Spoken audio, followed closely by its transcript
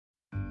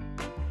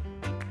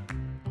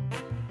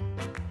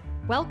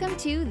Welcome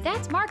to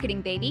That's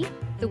Marketing, Baby,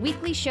 the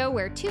weekly show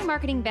where two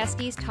marketing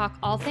besties talk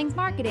all things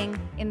marketing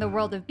in the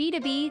world of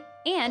B2B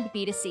and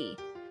B2C.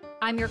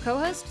 I'm your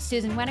co-host,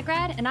 Susan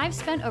Winograd, and I've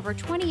spent over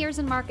 20 years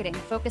in marketing,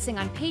 focusing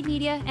on paid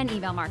media and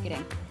email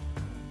marketing.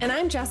 And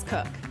I'm Jess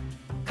Cook,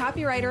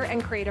 copywriter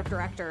and creative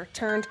director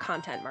turned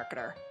content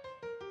marketer.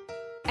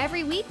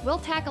 Every week, we'll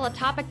tackle a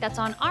topic that's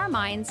on our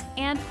minds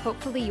and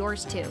hopefully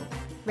yours too.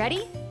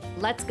 Ready?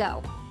 Let's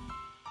go.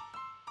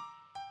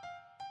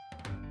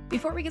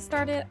 Before we get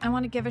started, I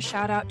want to give a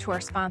shout out to our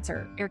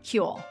sponsor,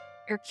 Aircule.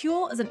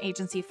 Aircule is an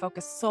agency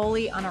focused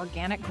solely on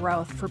organic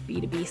growth for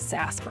B2B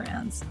SaaS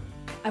brands.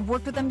 I've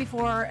worked with them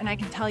before, and I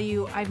can tell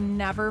you I've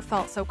never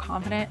felt so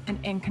confident and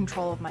in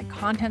control of my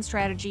content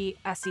strategy,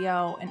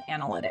 SEO, and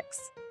analytics.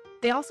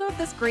 They also have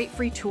this great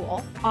free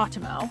tool,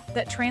 Automo,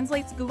 that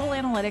translates Google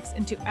Analytics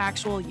into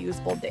actual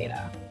usable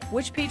data.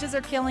 Which pages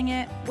are killing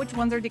it, which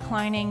ones are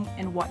declining,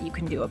 and what you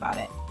can do about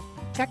it.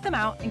 Check them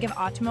out and give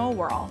Automo a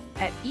whirl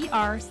at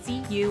ercule.co.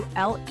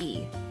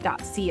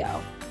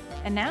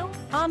 And now,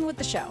 on with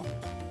the show.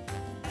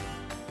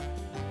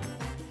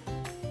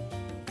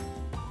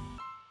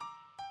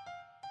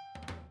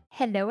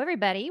 Hello,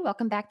 everybody.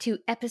 Welcome back to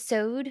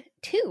episode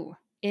 2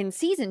 in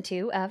season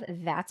 2 of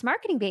That's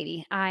Marketing,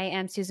 Baby. I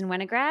am Susan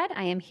Winograd.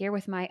 I am here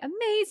with my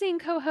amazing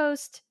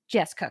co-host,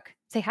 Jess Cook.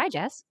 Say hi,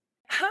 Jess.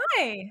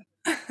 Hi.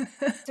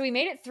 So we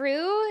made it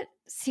through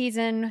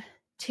season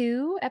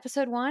 2,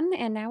 episode 1,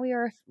 and now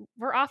we're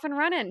off and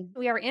running.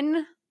 We are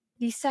in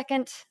the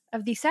second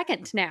of the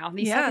second now,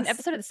 the second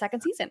episode of the second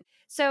season.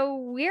 So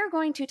we're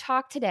going to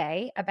talk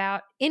today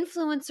about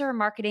influencer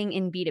marketing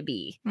in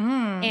B2B.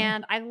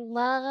 And I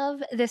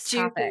love this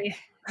topic.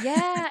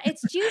 Yeah,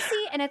 it's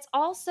juicy. And it's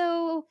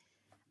also,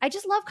 I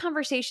just love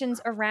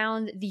conversations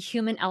around the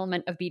human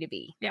element of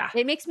B2B. Yeah.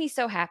 It makes me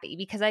so happy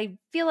because I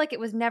feel like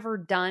it was never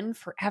done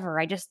forever.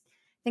 I just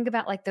think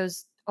about like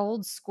those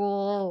old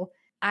school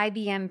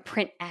IBM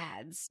print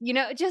ads,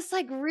 just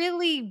like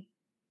really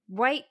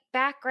white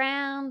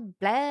background,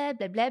 blah,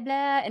 blah, blah,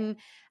 blah. And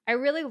I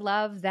really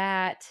love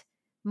that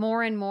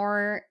more and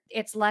more,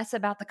 it's less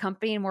about the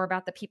company and more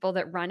about the people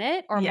that run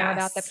it, or more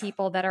about the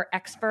people that are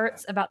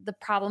experts about the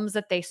problems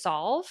that they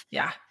solve.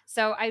 Yeah.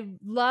 So I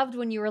loved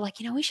when you were like,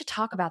 we should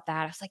talk about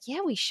that. I was like,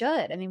 yeah, we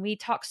should. I mean, we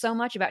talk so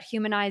much about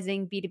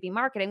humanizing B2B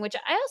marketing, which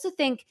I also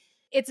think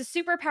it's a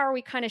superpower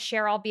we kind of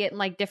share, albeit in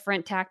like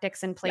different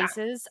tactics and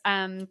places.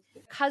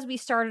 Because we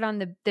started on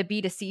the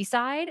B2C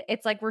side,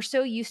 it's like we're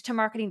so used to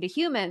marketing to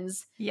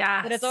humans.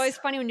 Yeah. But it's always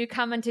funny when you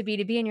come into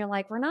B2B and you're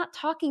like, we're not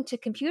talking to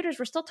computers.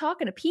 We're still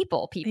talking to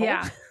people.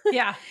 Yeah.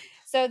 Yeah.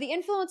 So the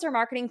influencer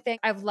marketing thing,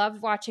 I've loved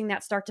watching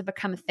that start to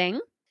become a thing.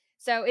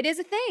 So it is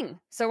a thing.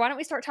 So why don't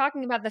we start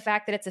talking about the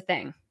fact that it's a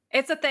thing?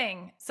 It's a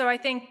thing. So I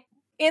think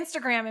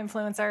Instagram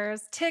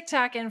influencers,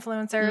 TikTok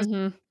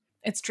influencers,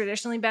 it's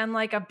traditionally been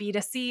like a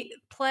B2C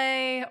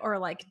play or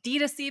like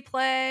D2C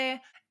play.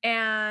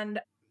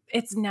 And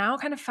it's now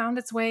kind of found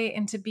its way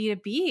into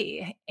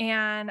B2B.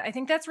 And I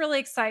think that's really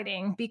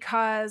exciting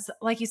because,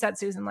 like you said,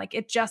 Susan, like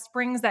it just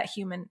brings that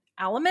human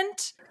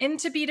element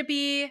into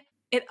B2B.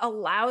 It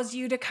allows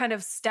you to kind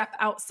of step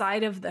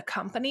outside of the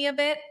company a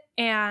bit.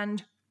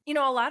 And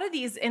a lot of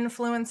these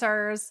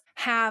influencers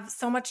have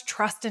so much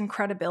trust and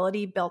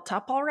credibility built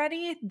up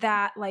already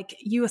that like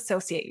you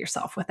associate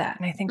yourself with that.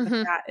 And I think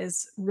that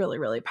is really,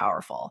 really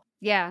powerful.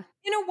 Yeah.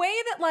 In a way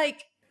that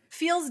like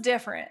feels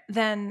different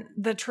than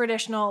the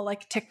traditional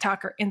like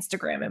TikTok or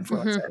Instagram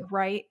influencer,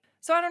 right?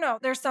 So I don't know.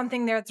 There's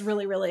something there that's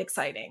really, really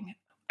exciting.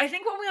 I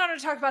think what we want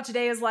to talk about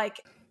today is like,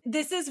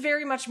 this is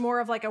very much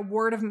more of like a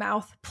word of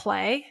mouth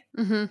play.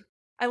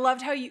 I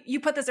loved how you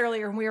put this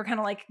earlier when we were kind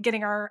of like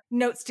getting our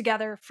notes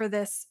together for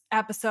this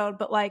episode,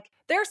 but like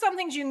there are some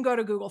things you can go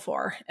to Google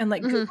for and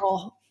like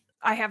Google,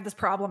 I have this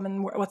problem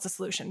and what's the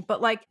solution?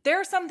 But like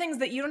there are some things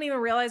that you don't even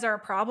realize are a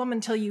problem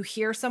until you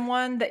hear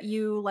someone that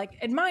you like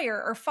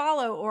admire or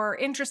follow or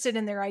interested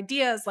in their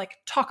ideas, like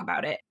talk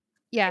about it.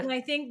 Yeah. And I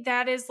think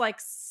that is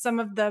like some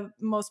of the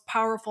most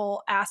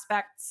powerful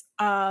aspects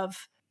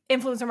of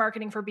influencer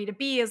marketing for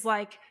B2B is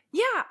like,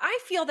 yeah, I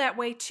feel that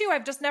way too.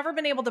 I've just never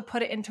been able to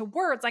put it into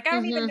words. Like I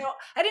don't even know,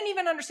 I didn't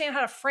even understand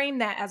how to frame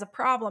that as a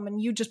problem. And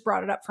you just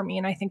brought it up for me.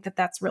 And I think that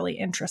that's really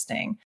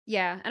interesting.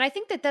 Yeah. And I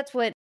think that that's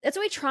what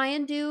we try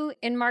and do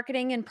in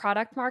marketing and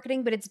product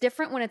marketing, but it's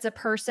different when it's a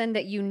person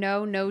that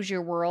knows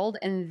your world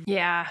and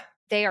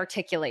they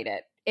articulate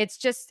it.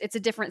 It's a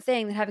different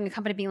thing than having a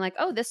company being like,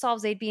 oh, this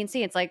solves A, B, and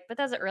C. It's like, but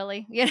does it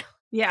really?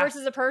 Yeah.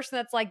 Versus a person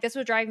that's like, this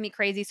was driving me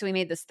crazy, so we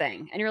made this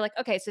thing. And you're like,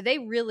 okay, so they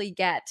really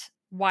get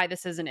why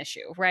this is an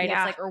issue, right?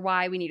 Yeah. It's like, or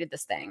why we needed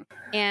this thing.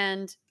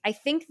 And I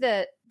think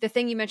that the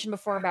thing you mentioned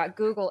before about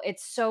Google,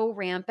 it's so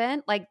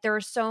rampant. Like there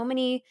are so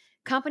many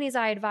companies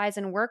I advise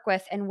and work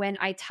with. And when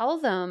I tell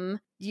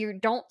them you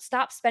don't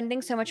stop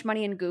spending so much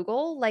money in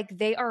Google, like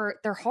they're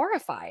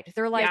horrified.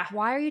 They're like,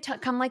 why are you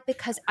I'm like,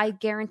 because I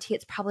guarantee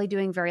it's probably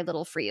doing very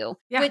little for you,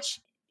 which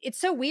it's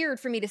so weird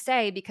for me to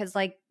say because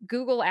like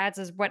Google ads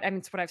is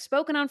it's what I've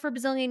spoken on for a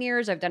bazillion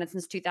years. I've done it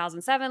since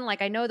 2007.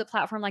 Like I know the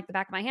platform like the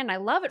back of my hand. I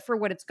love it for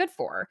what it's good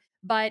for,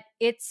 but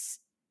it's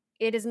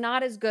it is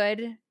not as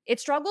good. It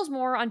struggles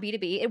more on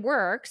B2B. It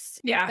works.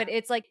 Yeah. But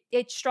it's like,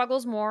 it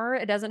struggles more.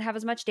 It doesn't have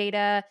as much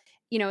data.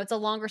 It's a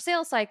longer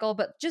sales cycle,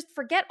 but just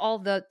forget all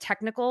the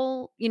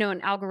technical,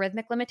 and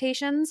algorithmic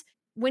limitations.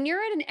 When you're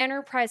at an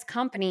enterprise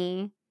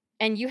company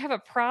and you have a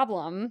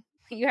problem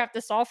you have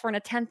to solve for in a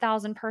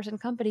 10,000 person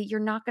company, you're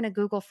not going to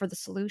Google for the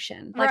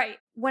solution. Like, right.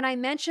 When I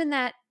mention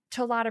that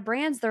to a lot of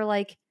brands, they're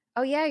like,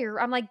 oh yeah,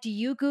 I'm like, do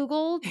you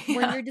Google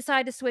when you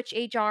decide to switch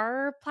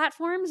HR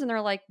platforms? And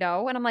they're like,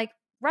 no. And I'm like,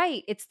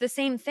 right, it's the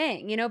same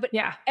thing, but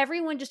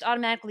everyone just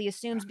automatically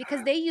assumes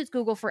because they use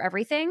Google for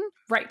everything,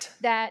 right,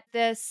 that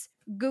this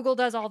Google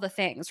does all the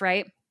things,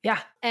 right? Yeah.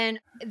 And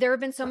there have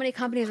been so many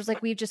companies where it's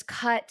like, we've just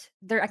cut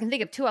I can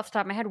think of two off the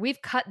top of my head.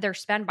 We've cut their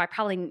spend by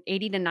probably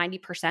 80 to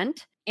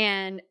 90%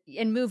 and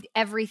moved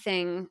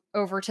everything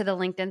over to the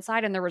LinkedIn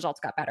side, and the results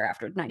got better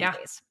after 90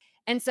 days.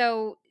 And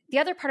so the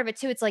other part of it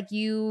too, it's like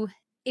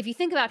if you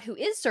think about who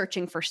is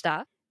searching for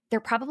stuff, they're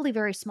probably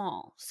very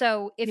small.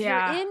 So if you're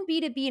in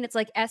B2B and it's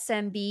like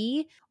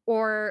SMB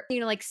or,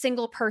 like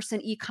single person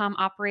e-com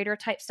operator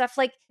type stuff,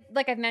 like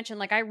I've mentioned,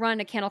 like I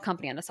run a candle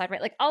company on the side, right?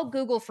 Like I'll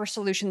Google for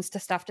solutions to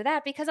stuff to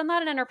that because I'm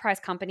not an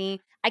enterprise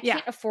company. I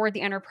can't afford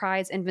the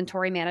enterprise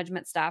inventory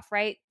management stuff,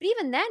 right? But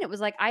even then it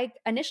was like, I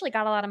initially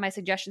got a lot of my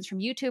suggestions from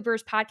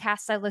YouTubers,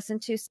 podcasts I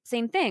listened to,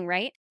 same thing,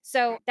 right?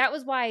 So that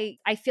was why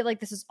I feel like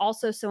this is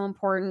also so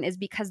important, is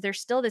because there's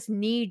still this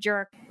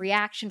knee-jerk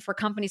reaction for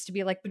companies to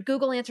be like, but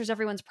Google answers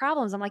everyone's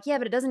problems. I'm like, yeah,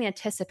 but it doesn't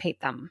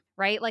anticipate them,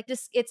 right? Like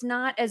it's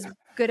not as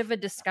good of a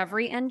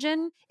discovery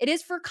engine. It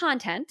is for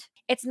content.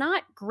 It's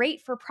not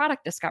great for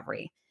product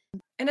discovery.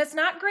 And it's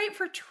not great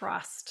for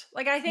trust.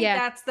 Like, I think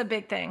that's the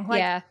big thing.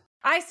 Like,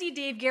 I see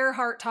Dave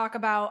Gerhardt talk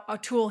about a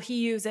tool he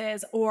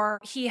uses, or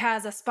he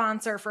has a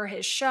sponsor for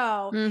his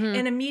show. Mm-hmm.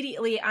 And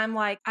immediately I'm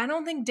like, I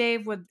don't think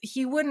Dave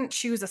wouldn't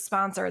choose a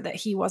sponsor that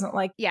he wasn't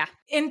like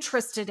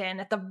interested in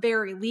at the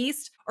very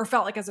least, or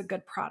felt like as a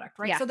good product.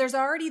 Right. Yeah. So there's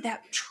already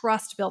that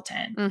trust built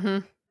in.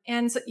 Mm-hmm.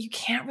 And so you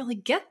can't really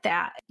get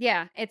that.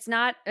 Yeah. It's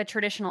not a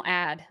traditional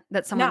ad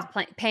that someone's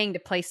paying to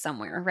place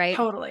somewhere, right?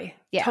 Totally.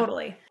 Yeah.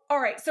 Totally. All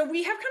right. So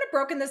we have kind of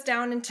broken this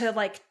down into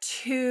like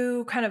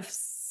two kind of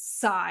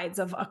sides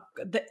of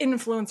the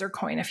influencer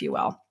coin, if you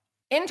will.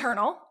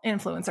 Internal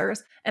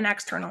influencers and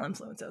external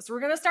influencers. So we're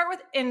going to start with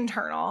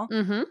internal.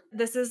 Mm-hmm.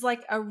 This is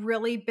like a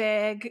really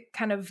big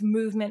kind of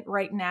movement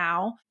right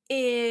now,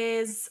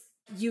 is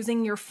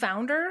using your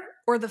founder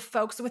or the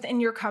folks within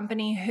your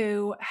company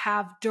who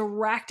have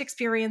direct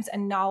experience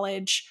and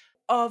knowledge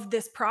of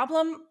this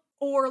problem,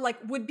 or like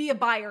would be a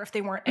buyer if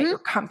they weren't at your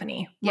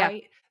company,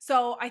 right?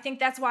 So I think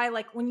that's why,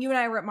 like when you and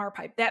I were at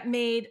Marpipe, that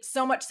made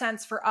so much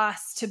sense for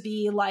us to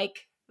be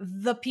like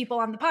the people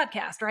on the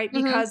podcast, right?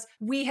 Because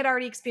we had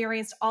already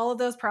experienced all of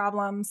those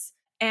problems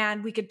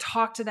and we could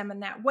talk to them in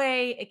that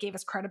way. It gave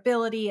us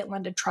credibility. It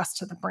lended trust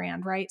to the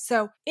brand, right?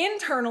 So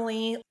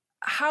internally,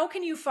 how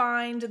can you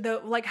find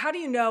how do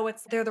you know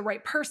they're the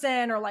right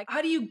person, or like,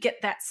 how do you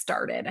get that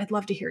started? I'd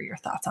love to hear your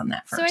thoughts on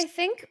that first. So I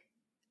think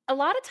a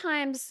lot of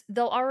times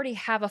they'll already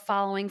have a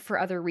following for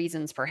other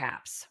reasons,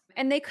 perhaps.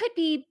 And they could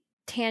be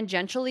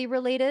tangentially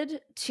related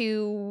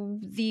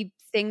to the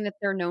thing that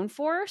they're known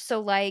for.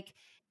 So like,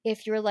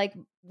 if you're like,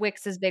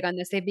 Wix is big on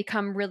this, they've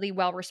become really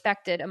well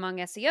respected among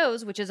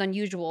SEOs, which is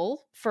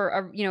unusual for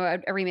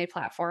a remade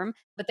platform.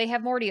 But they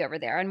have Morty over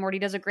there, and Morty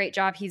does a great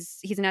job. He's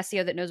an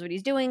SEO that knows what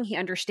he's doing. He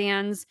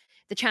understands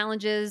the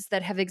challenges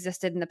that have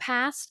existed in the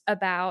past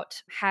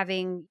about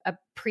having a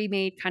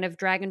pre-made kind of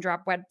drag and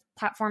drop web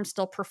platform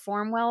still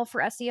perform well for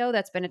SEO.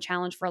 That's been a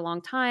challenge for a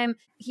long time.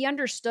 He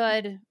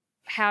understood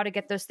how to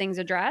get those things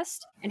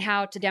addressed and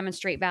how to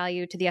demonstrate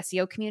value to the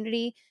SEO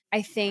community.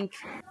 I think,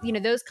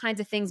 those kinds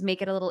of things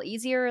make it a little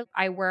easier.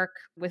 I work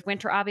with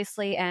Winter,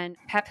 obviously, and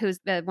Pep, who's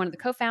one of the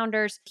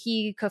co-founders.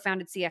 He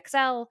co-founded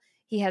CXL.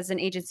 He has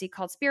an agency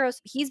called Spiros.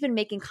 He's been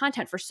making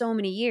content for so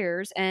many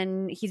years,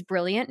 and he's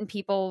brilliant, and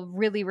people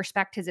really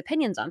respect his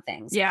opinions on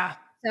things. Yeah.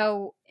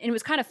 So, and it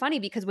was kind of funny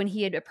because when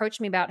he had approached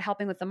me about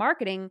helping with the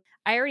marketing,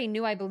 I already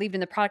knew I believed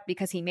in the product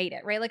because he made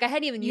it, right? Like I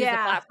hadn't even used the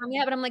platform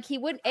yet, but I'm like, he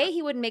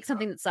wouldn't make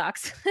something that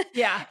sucks.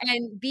 Yeah.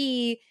 And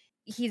B,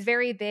 he's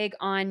very big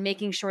on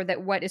making sure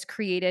that what is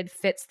created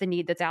fits the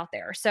need that's out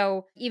there.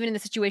 So even in the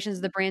situations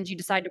of the brands you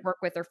decide to work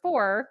with or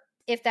for,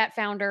 if that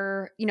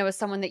founder, is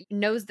someone that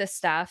knows this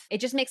stuff, it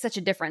just makes such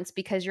a difference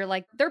because you're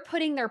like, they're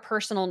putting their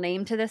personal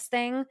name to this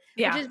thing,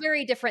 which is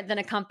very different than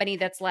a company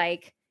that's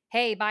like,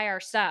 hey, buy our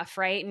stuff,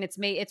 right? And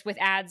it's with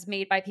ads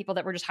made by people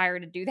that were just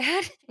hired to do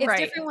that. It's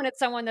different when it's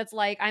someone that's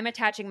like, I'm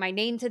attaching my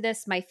name to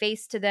this, my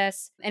face to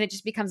this, and it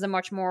just becomes a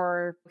much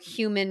more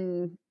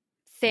human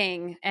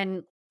thing.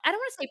 And I don't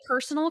want to say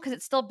personal because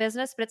it's still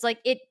business, but it's like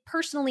it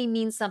personally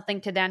means something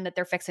to them that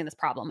they're fixing this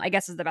problem, I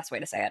guess is the best way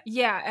to say it.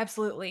 Yeah,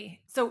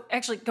 absolutely. So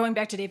actually going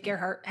back to Dave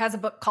Gerhardt has a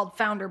book called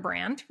Founder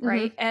Brand,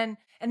 right? Mm-hmm.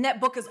 And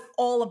that book is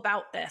all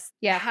about this.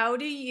 Yeah. How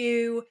do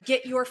you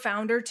get your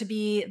founder to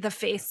be the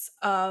face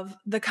of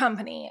the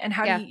company? And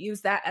how do you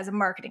use that as a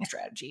marketing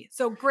strategy?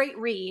 So great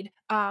read.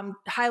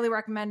 Highly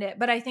recommend it.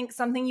 But I think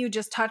something you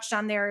just touched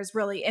on there is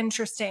really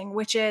interesting,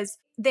 which is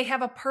they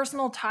have a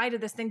personal tie to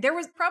this thing. There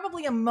was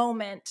probably a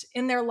moment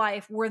in their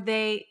life where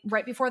they,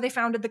 right before they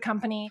founded the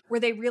company, where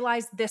they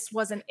realized this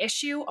was an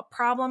issue, a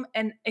problem,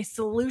 and a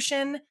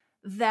solution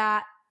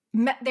that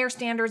met their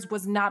standards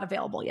was not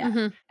available yet.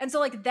 Mm-hmm. And so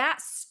like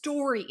that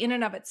story in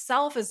and of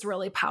itself is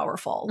really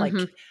powerful. Like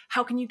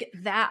how can you get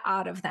that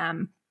out of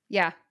them?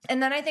 Yeah.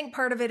 And then I think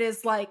part of it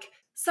is like,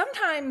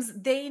 sometimes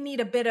they need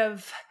a bit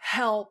of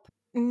help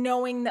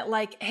knowing that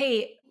like,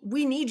 hey,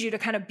 we need you to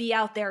kind of be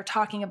out there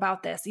talking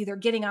about this, either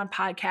getting on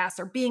podcasts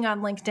or being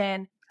on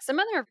LinkedIn. Some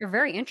of them are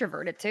very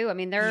introverted too. I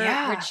mean,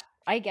 which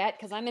I get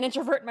because I'm an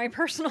introvert in my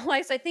personal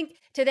life. So I think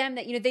to them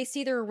that, they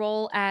see their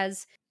role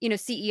as,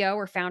 CEO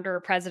or founder or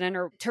president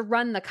or to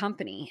run the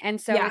company.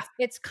 And so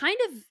it's kind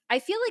of, I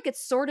feel like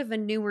it's sort of a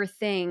newer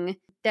thing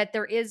that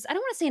there is, I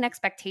don't want to say an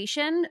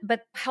expectation,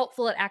 but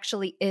helpful it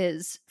actually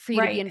is for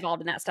you to be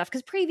involved in that stuff.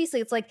 Because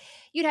previously it's like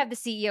you'd have the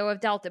CEO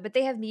of Delta, but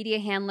they have media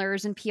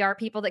handlers and PR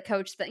people that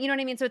coach them. You know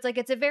what I mean? So it's like,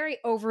 it's a very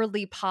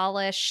overly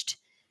polished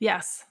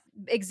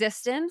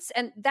existence.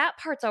 And that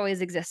part's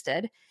always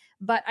existed.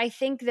 But I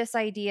think this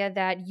idea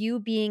that you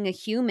being a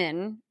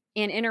human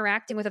and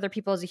interacting with other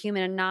people as a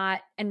human and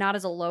not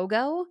as a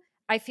logo,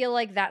 I feel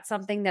like that's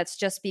something that's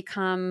just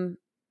become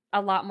a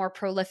lot more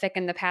prolific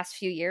in the past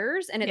few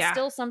years. And it's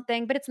still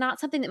something, but it's not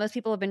something that most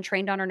people have been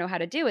trained on or know how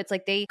to do. It's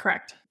like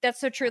Correct.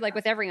 That's so true. Like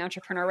with every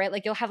entrepreneur, right?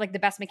 Like you'll have like the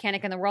best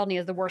mechanic in the world and he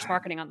has the worst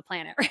marketing on the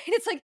planet, right?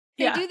 It's like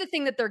they do the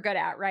thing that they're good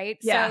at, right?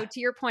 So to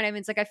your point, I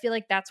mean, it's like, I feel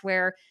like that's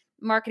where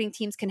marketing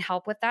teams can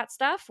help with that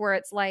stuff, where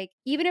it's like,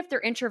 even if they're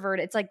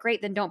introverted, it's like,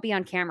 great, then don't be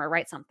on camera,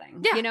 write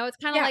something. It's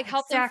kind of like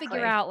help them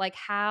figure out like,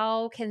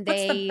 how can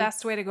they, what's the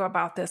best way to go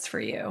about this for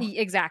you?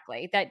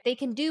 Exactly. That they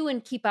can do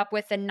and keep up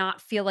with and not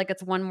feel like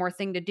it's one more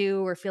thing to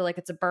do or feel like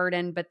it's a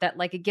burden, but that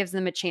like it gives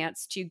them a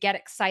chance to get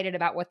excited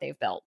about what they've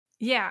built.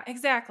 Yeah,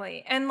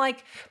 exactly. And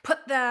like put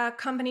the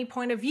company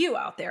point of view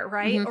out there,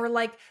 right? Or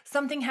like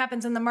something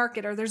happens in the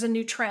market or there's a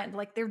new trend,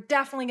 like they're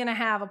definitely going to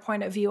have a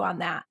point of view on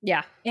that.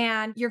 Yeah.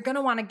 And you're going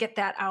to want to get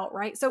that out,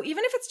 right? So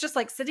even if it's just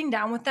like sitting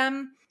down with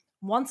them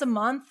once a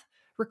month,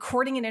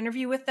 recording an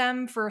interview with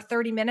them for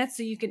 30 minutes,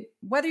 so you can,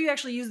 whether you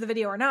actually use the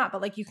video or not,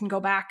 but like you can go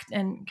back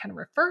and kind of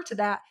refer to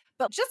that.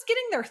 But just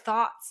getting their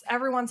thoughts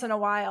every once in a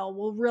while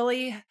will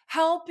really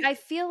help. I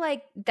feel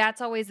like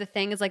that's always the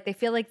thing, is like they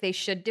feel like they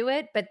should do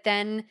it, but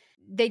then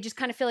they just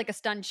kind of feel like a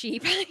stunned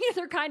sheep.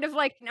 They're kind of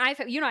like, I've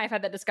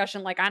had that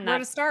discussion. Like where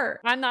to start?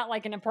 I'm not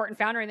like an important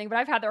founder or anything, but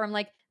I've had that where I'm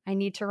like, I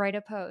need to write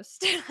a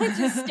post. I'm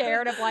just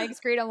scared of blank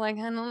screen. I'm like,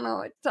 I don't know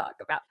what to talk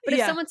about. But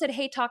if someone said,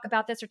 hey, talk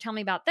about this or tell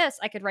me about this,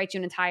 I could write you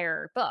an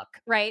entire book,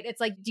 right?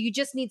 It's like, do you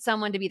just need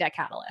someone to be that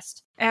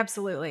catalyst?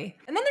 Absolutely.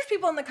 And then there's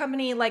people in the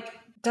company, like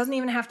doesn't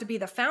even have to be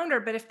the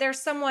founder, but if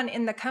there's someone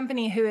in the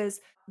company who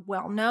is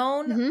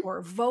well-known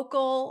or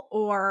vocal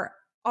or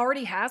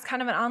already has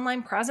kind of an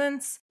online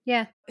presence,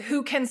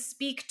 who can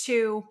speak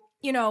to,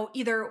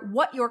 either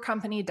what your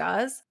company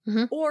does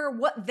or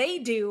what they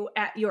do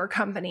at your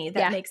company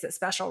that makes it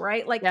special,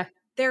 right? Like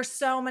there's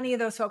so many of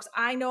those folks.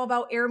 I know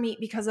about Air Meet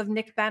because of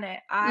Nick Bennett.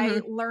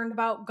 I learned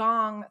about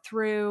Gong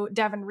through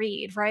Devin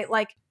Reed, right?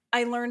 Like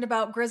I learned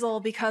about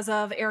Grizzle because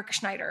of Erica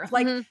Schneider.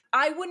 Like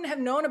I wouldn't have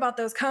known about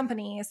those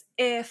companies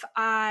if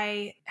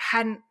I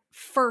hadn't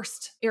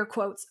first, air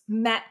quotes,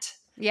 met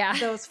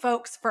those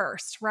folks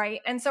first, right?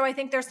 And so I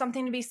think there's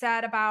something to be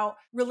said about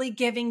really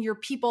giving your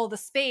people the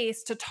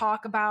space to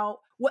talk about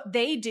what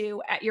they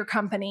do at your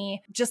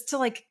company, just to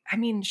like, I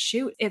mean,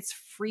 shoot, it's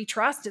free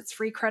trust, it's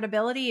free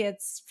credibility,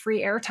 it's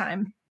free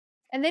airtime.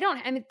 And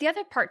the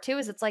other part too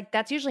is it's like,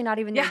 that's usually not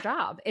even their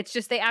job. It's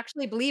just they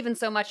actually believe in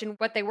so much in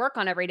what they work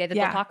on every day that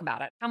they'll talk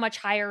about it. How much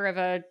higher of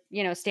a,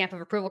 stamp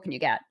of approval can you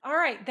get? All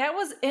right. That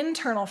was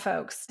internal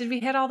folks. Did we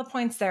hit all the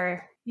points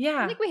there?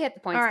 Yeah. I think we hit the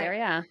points there.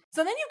 Yeah.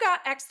 So then you've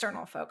got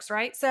external folks,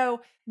 right?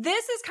 So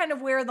this is kind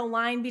of where the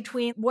line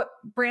between what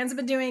brands have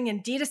been doing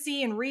in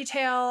D2C and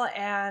retail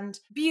and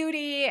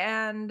beauty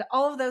and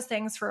all of those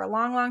things for a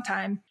long, long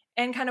time,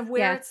 and kind of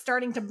where it's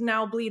starting to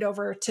now bleed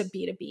over to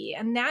B2B.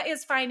 And that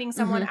is finding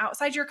someone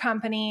outside your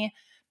company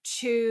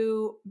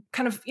to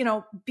kind of,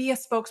 be a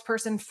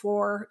spokesperson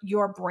for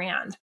your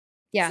brand.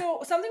 Yeah. So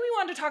something we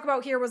wanted to talk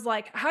about here was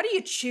like, how do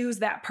you choose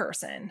that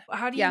person?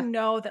 How do you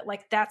know that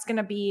like that's going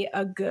to be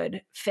a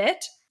good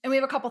fit? And we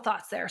have a couple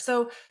thoughts there.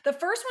 So the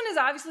first one is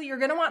obviously you're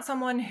going to want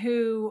someone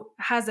who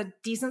has a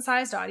decent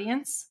sized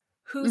audience,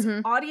 whose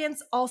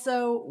audience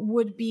also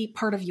would be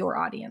part of your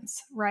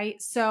audience, right?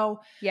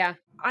 So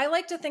I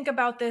like to think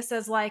about this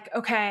as like,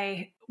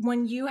 okay,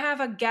 when you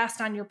have a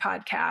guest on your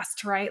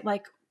podcast, right?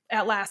 Like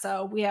at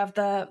Lasso, we have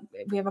a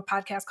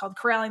podcast called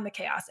Corralling the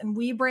Chaos, and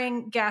we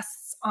bring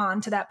guests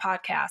on to that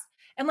podcast.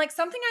 And like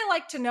something I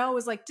like to know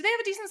is like, do they have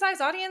a decent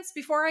sized audience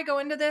before I go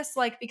into this?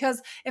 Like, because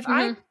if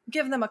I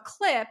give them a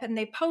clip and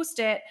they post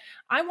it,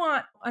 I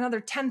want another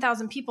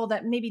 10,000 people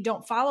that maybe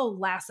don't follow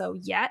Lasso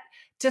yet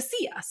to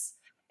see us.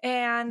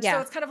 And so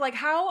it's kind of like,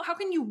 how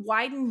can you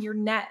widen your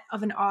net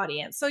of an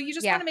audience? So you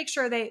just want to make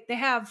sure they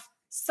have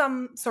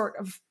some sort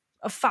of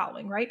of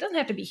following, right? Doesn't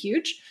have to be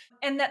huge.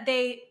 And that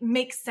they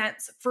make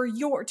sense for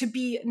to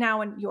be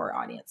now in your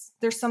audience.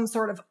 There's some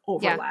sort of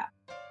overlap.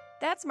 Yeah.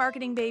 That's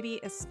Marketing Baby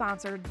is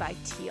sponsored by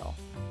Teal.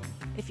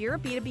 If you're a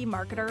B2B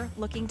marketer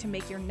looking to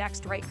make your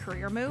next right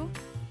career move,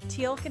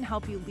 Teal can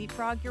help you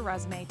leapfrog your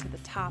resume to the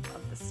top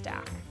of the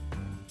stack.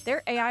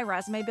 Their AI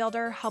resume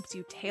builder helps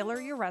you tailor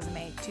your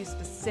resume to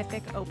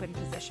specific open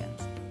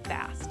positions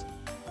fast.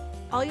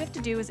 All you have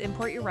to do is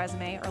import your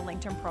resume or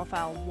LinkedIn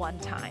profile one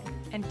time,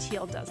 and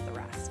Teal does the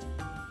rest.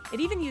 It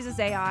even uses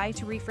AI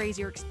to rephrase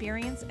your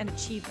experience and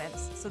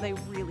achievements so they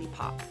really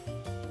pop.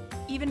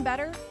 Even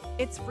better,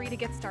 it's free to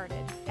get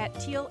started at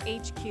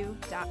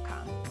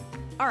tealhq.com.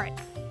 All right,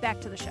 back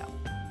to the show.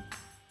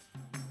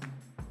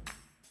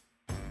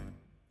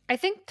 I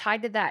think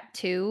tied to that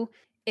too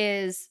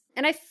is,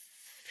 and I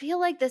feel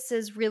like this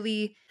is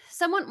really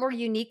somewhat more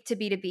unique to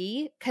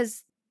B2B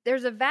because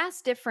there's a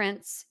vast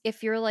difference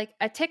if you're like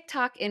a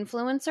TikTok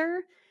influencer,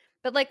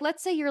 but like,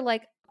 let's say you're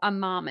like a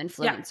mom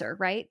influencer,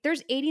 right?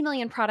 There's 80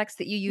 million products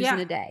that you use in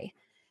a day.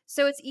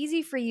 So it's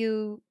easy for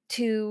you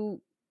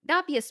to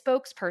not be a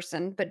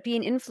spokesperson, but be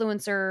an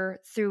influencer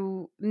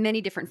through many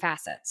different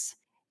facets.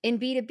 In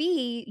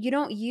B2B, you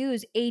don't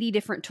use 80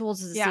 different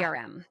tools as a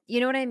CRM.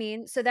 You know what I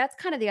mean? So that's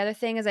kind of the other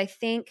thing is I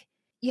think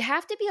you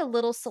have to be a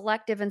little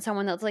selective in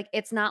someone that's like,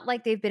 it's not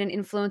like they've been an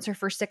influencer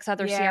for 6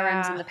 other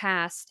CRMs in the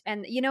past.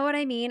 And you know what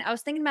I mean? I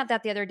was thinking about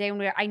that the other day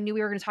when I knew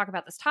we were going to talk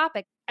about this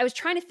topic. I was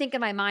trying to think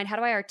in my mind, how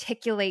do I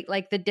articulate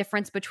like the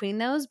difference between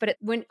those? But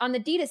when on the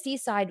D2C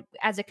side,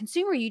 as a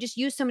consumer, you just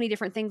use so many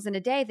different things in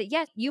a day that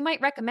yes, you might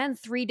recommend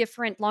 3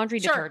 different laundry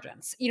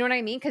detergents. You know what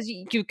I mean? Because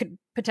you could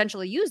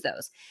potentially use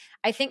those.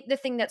 I think the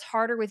thing that's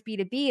harder with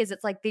B2B is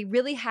it's like they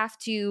really have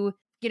to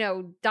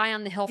die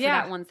on the hill for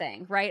that one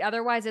thing, right?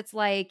 Otherwise it's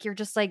like, you're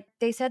just like,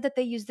 they said that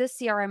they use this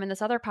CRM in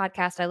this other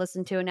podcast I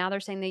listened to, and now they're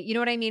saying that, you know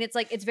what I mean? It's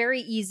like, it's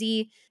very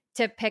easy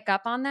to pick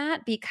up on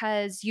that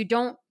because you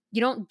don't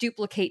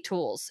duplicate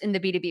tools in the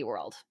B2B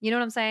world. You know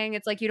what I'm saying?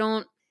 It's like,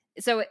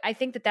 so I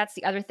think that that's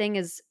the other thing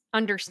is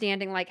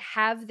understanding, like,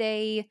 have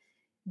they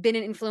been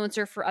an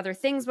influencer for other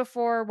things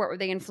before? What were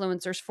they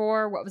influencers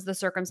for? What was the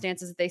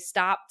circumstances that they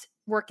stopped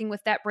working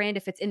with that brand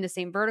if it's in the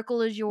same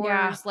vertical as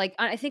yours? Like,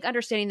 I think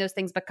understanding those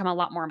things become a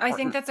lot more important. I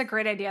think that's a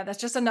great idea. That's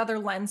just another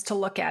lens to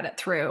look at it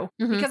through.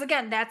 Because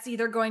again, that's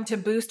either going to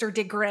boost or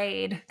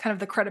degrade kind of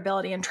the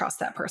credibility and trust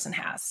that person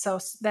has. So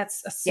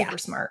that's a super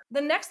smart.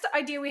 The next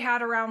idea we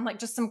had around like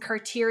just some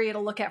criteria to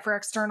look at for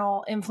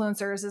external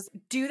influencers is,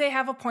 do they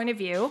have a point of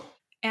view?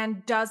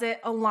 And does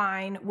it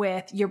align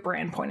with your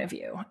brand point of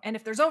view? And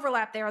if there's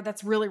overlap there,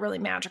 that's really, really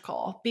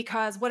magical,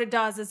 because what it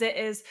does is it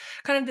is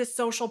kind of this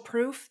social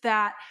proof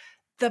that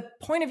the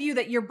point of view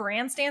that your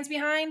brand stands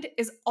behind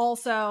is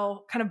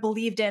also kind of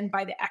believed in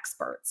by the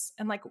experts.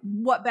 And like,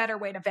 what better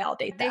way to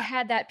validate that? They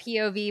had that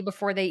POV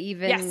before they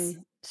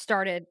even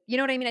started. You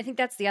know what I mean? I think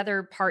that's the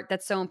other part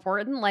that's so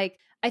important. Like,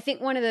 I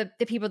think one of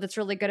the people that's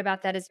really good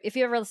about that is if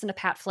you ever listen to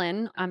Pat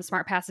Flynn,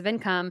 Smart Passive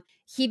Income,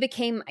 he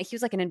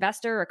was like an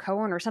investor or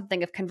co-owner or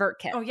something of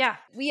ConvertKit. Oh yeah.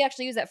 We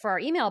actually use that for our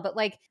email, but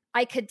like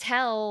I could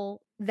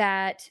tell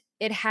that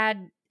it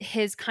had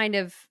his kind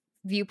of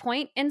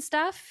viewpoint and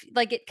stuff,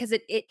 like because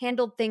it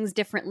handled things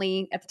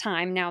differently at the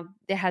time. Now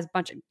it has a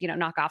bunch of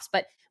knockoffs,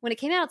 but when it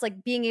came out, it's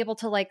like being able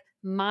to like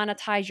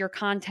monetize your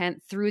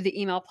content through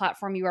the email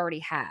platform you already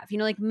have,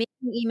 like making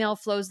email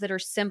flows that are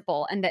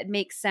simple and that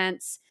make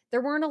sense.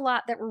 There weren't a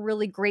lot that were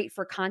really great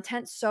for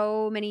content.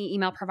 So many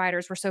email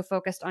providers were so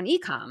focused on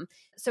e-com.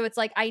 So it's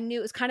like, I knew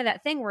it was kind of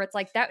that thing where it's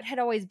like, that had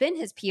always been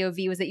his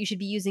POV, was that you should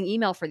be using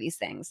email for these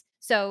things.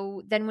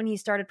 So then when he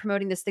started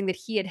promoting this thing that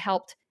he had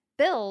helped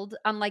build,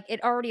 I'm like,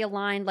 it already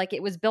aligned, like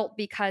it was built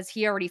because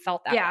he already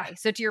felt that way.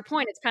 So to your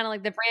point, it's kind of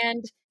like the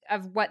brand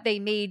of what they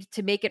made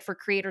to make it for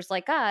creators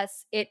like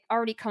us, it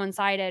already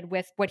coincided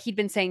with what he'd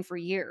been saying for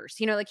years.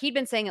 Like he'd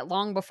been saying it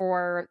long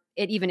before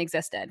it even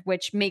existed,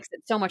 which makes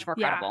it so much more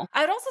credible.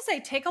 I'd also say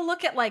take a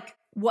look at like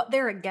what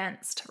they're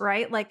against,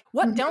 right? Like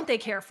what don't they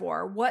care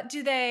for? What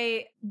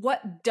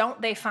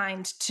don't they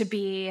find to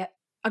be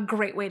a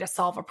great way to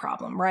solve a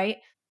problem, right?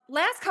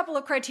 Last couple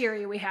of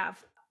criteria we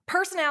have.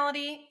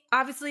 Personality,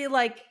 obviously,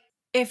 like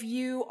if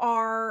you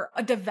are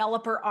a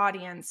developer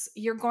audience,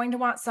 you're going to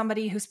want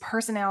somebody whose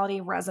personality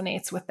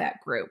resonates with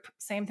that group.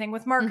 Same thing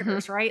with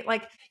marketers, right?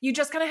 Like you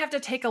just kind of have to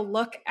take a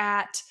look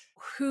at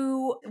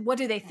what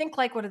do they think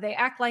like? What do they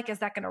act like? Is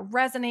that going to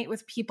resonate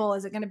with people?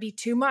 Is it going to be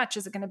too much?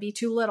 Is it going to be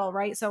too little,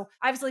 right? So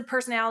obviously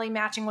personality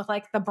matching with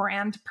like the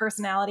brand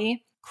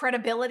personality.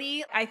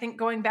 Credibility, I think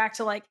going back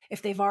to like,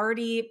 if they've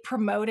already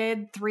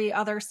promoted 3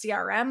 other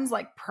CRMs,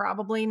 like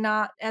probably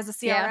not as a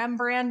CRM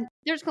brand.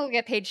 They're just going to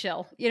get paid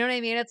shill. You know what I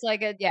mean? It's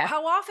like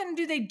How often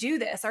do they do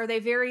this? Are they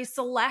very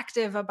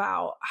selective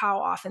about how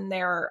often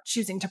they're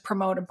choosing to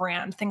promote a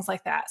brand, things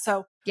like that?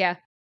 So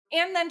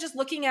and then just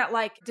looking at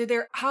like,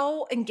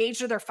 how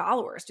engaged are their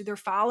followers? Do their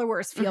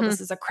followers feel this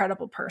is a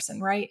credible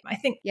person, right? I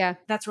think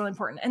that's really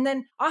important. And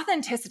then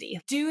authenticity.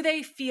 Do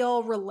they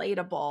feel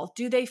relatable?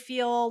 Do they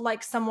feel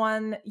like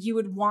someone you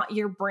would want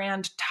your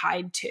brand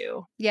tied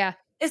to? Yeah.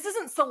 this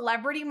isn't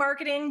celebrity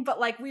marketing, but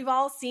like we've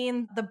all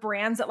seen the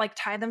brands that like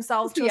tie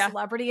themselves to a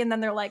celebrity and then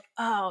they're like,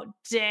 oh,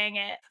 dang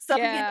it.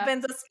 Something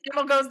happens, a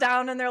scandal goes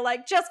down and they're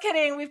like, just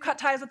kidding. We've cut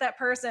ties with that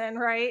person,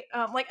 right?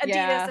 Like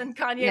Adidas and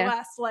Kanye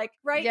West, like,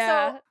 right?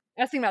 Yeah.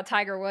 I was thinking about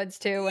Tiger Woods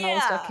too when all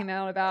the stuff came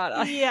out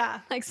about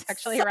like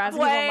sexually harassing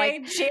people. I'm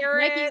like,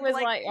 Jared, Nikki was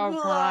like, oh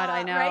God,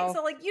 I know. Right?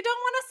 So like you don't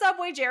want a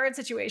Subway Jared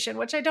situation,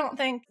 which I don't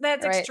think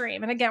that's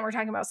extreme. And again, we're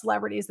talking about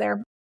celebrities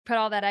there. Put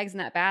all that eggs in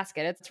that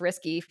basket. It's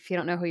risky if you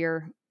don't know who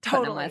you're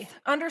putting them with.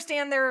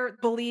 Understand their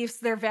beliefs,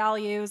 their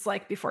values,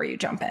 like before you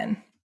jump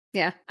in.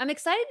 Yeah. I'm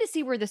excited to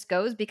see where this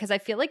goes because I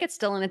feel like it's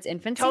still in its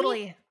infancy.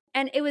 Totally.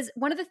 And it was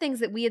one of the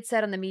things that we had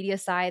said on the media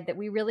side that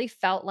we really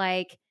felt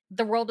like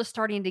the world was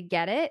starting to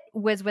get it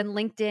was when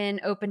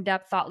LinkedIn opened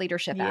up thought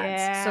leadership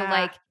ads. So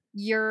like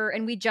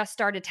and we just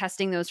started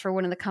testing those for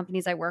one of the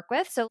companies I work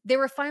with. So they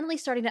were finally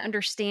starting to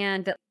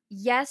understand that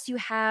yes, you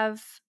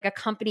have a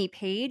company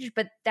page,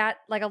 but that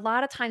like a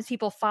lot of times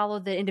people follow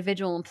the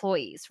individual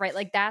employees, right?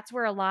 Like that's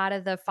where a lot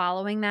of the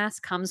following mass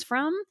comes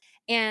from.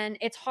 And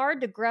it's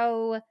hard to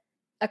grow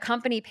a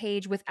company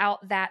page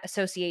without that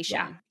association.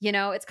 Yeah. You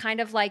know, it's kind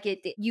of like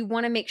you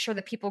want to make sure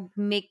that people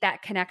make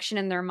that connection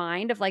in their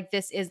mind of like,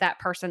 this is that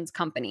person's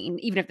company,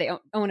 even if they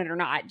own it or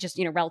not, just,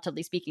 you know,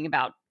 relatively speaking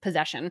about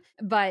possession.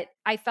 But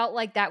I felt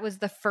like that was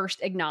the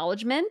first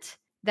acknowledgement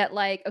that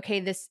like, okay,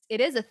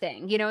 it is a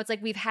thing. You know, it's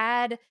like we've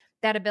had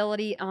that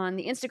ability on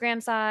the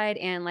Instagram side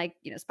and like,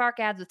 you know, Spark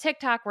ads with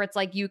TikTok where it's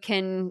like you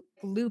can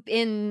loop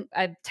in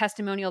a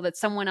testimonial that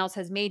someone else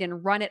has made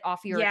and run it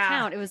off your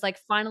account. It was like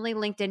finally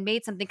LinkedIn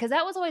made something because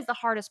that was always the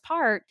hardest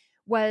part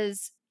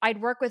was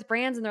I'd work with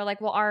brands and they're like,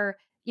 well, our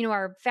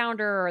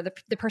founder or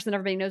the person that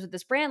everybody knows with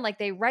this brand, like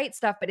they write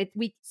stuff, but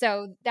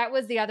so that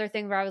was the other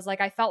thing where I was like,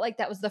 I felt like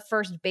that was the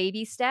first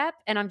baby step.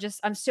 And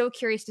I'm so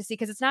curious to see,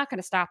 cause it's not going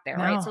to stop there.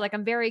 No. Right. So like,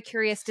 I'm very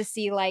curious to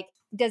see like,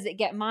 does it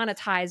get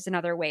monetized in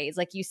other ways?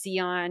 Like you see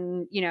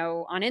on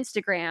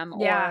Instagram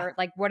or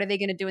like, what are they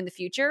going to do in the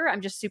future?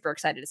 I'm just super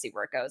excited to see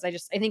where it goes.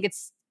 I think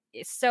it's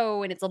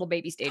so in its little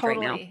baby stage right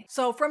now.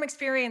 So from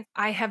experience,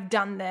 I have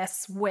done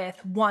this with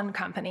one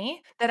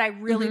company that I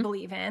really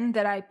believe in,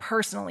 that I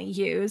personally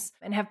use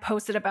and have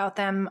posted about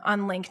them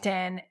on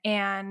LinkedIn.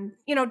 And,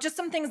 you know, just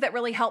some things that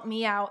really help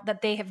me out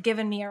that they have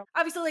given me are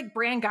obviously like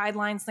brand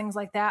guidelines, things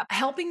like that,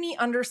 helping me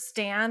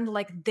understand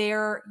like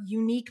their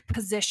unique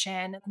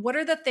position. What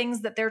are the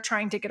things that they're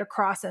trying to get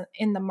across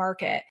in the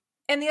market?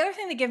 And the other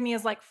thing they give me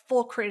is like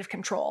full creative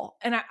control.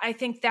 And I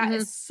think that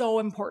is so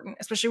important,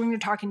 especially when you're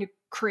talking to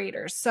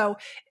creators. So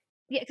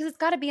yeah, because it's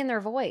got to be in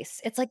their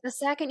voice. It's like the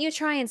second you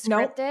try and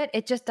script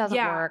it just doesn't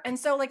work. And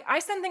so like I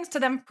send things to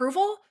them for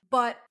approval,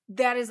 but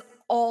that is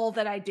all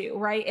that I do,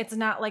 right? It's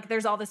not like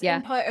there's all this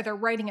input or they're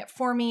writing it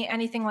for me,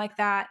 anything like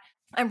that.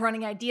 I'm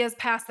running ideas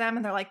past them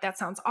and they're like, that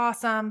sounds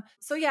awesome.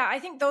 So yeah, I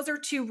think those are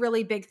two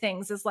really big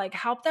things is like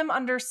help them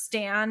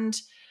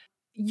understand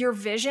your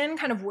vision,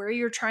 kind of where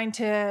you're trying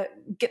to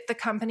get the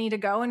company to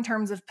go in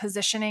terms of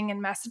positioning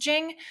and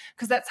messaging,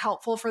 because that's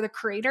helpful for the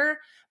creator,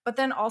 but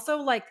then also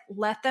like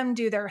let them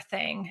do their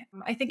thing.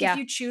 I think if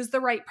you choose the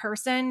right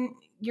person,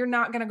 you're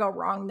not going to go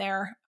wrong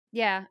there.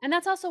 Yeah. And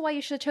that's also why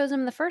you should have chosen them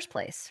in the first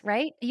place,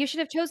 right? You should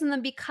have chosen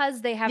them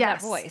because they have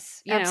that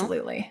voice.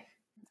 Absolutely.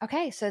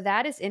 Okay, so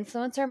that is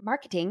influencer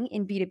marketing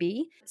in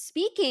B2B.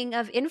 Speaking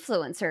of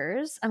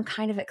influencers, I'm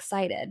kind of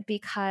excited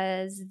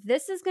because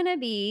this is going to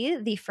be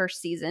the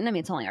first season. I mean,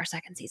 it's only our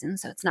second season,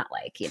 so it's not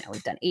like,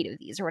 we've done 8 of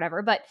these or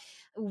whatever, but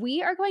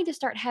we are going to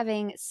start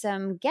having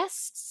some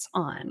guests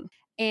on.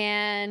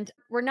 And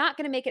we're not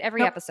going to make it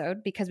every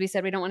episode because we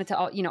said we don't want it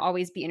to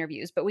always be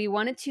interviews, but we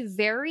wanted to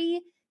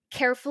very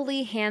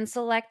carefully hand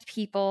select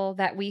people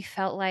that we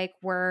felt like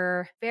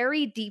were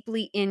very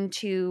deeply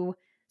into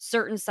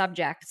certain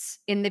subjects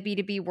in the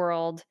B2B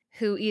world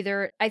who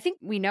I think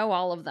we know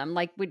all of them.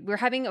 Like we're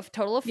having a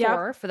total of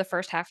 4 for the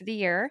first half of the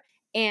year.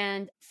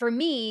 And for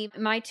me,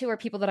 my 2 are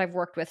people that I've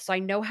worked with. So I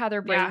know how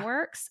their brain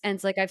works. And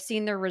it's like, I've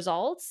seen their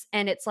results.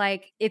 And it's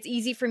like, it's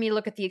easy for me to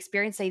look at the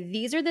experience, say,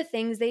 these are the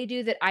things they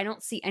do that I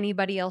don't see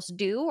anybody else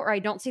do, or I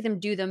don't see them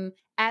do them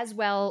as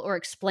well or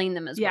explain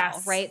them as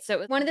well. Right.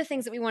 So one of the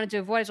things that we wanted to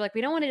avoid is like,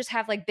 we don't want to just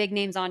have like big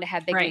names on to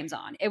have big names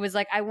on. It was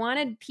like, I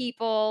wanted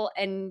people,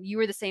 and you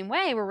were the same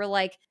way, where we're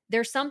like,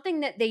 there's something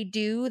that they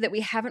do that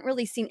we haven't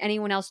really seen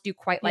anyone else do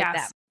quite like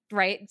that.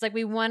 Right. It's like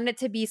we wanted it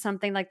to be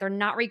something like they're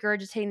not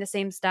regurgitating the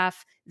same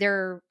stuff.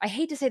 I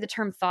hate to say the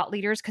term thought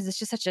leaders because it's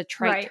just such a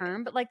trite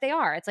term, but like they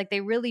are. It's like they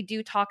really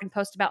do talk and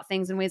post about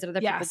things in ways that other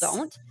people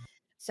don't.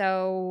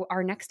 So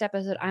our next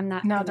episode, I'm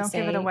not going to say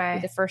give it away.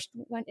 Who the first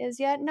one is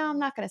yet. No, I'm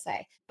not going to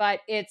say.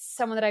 But it's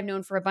someone that I've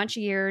known for a bunch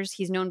of years.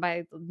 He's known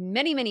by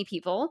many, many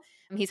people.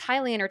 He's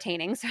highly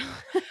entertaining. So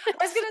I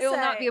was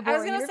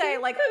going to say,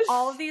 like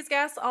all of these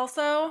guests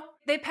also,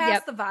 they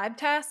pass the vibe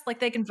test. Like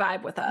they can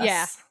vibe with us.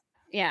 Yeah.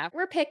 Yeah,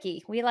 we're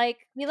picky. We like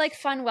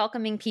fun,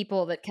 welcoming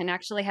people that can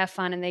actually have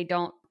fun and they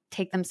don't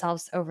take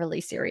themselves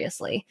overly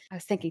seriously. I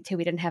was thinking too,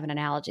 we didn't have an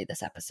analogy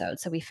this episode,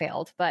 so we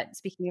failed. But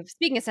speaking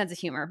of sense of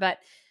humor,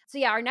 So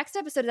yeah, our next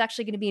episode is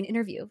actually going to be an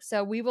interview.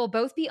 So we will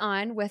both be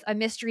on with a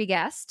mystery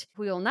guest.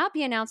 We will not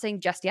be announcing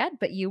just yet,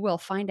 but you will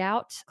find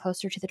out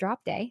closer to the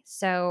drop day.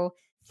 So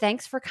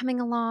thanks for coming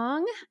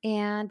along.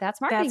 And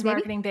that's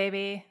Marketing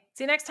Baby.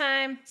 See you next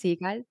time. See you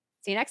guys.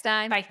 See you next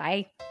time. Bye.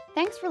 Bye.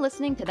 Thanks for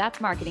listening to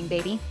That's Marketing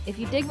Baby. If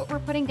you dig what we're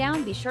putting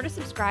down, be sure to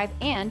subscribe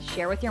and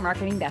share with your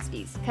marketing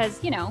besties. Because,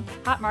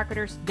 hot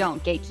marketers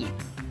don't gatekeep.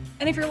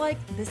 And if you're like,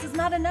 this is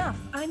not enough,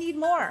 I need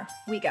more,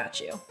 we got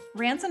you.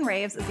 Rants and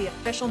Raves is the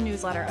official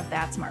newsletter of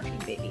That's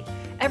Marketing Baby.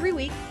 Every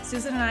week,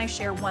 Susan and I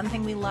share one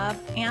thing we love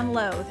and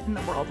loathe in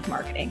the world of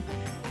marketing.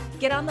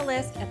 Get on the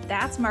list at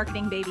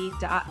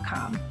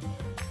thatsmarketingbaby.com.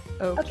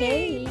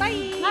 Okay.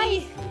 Bye.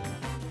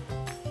 Bye.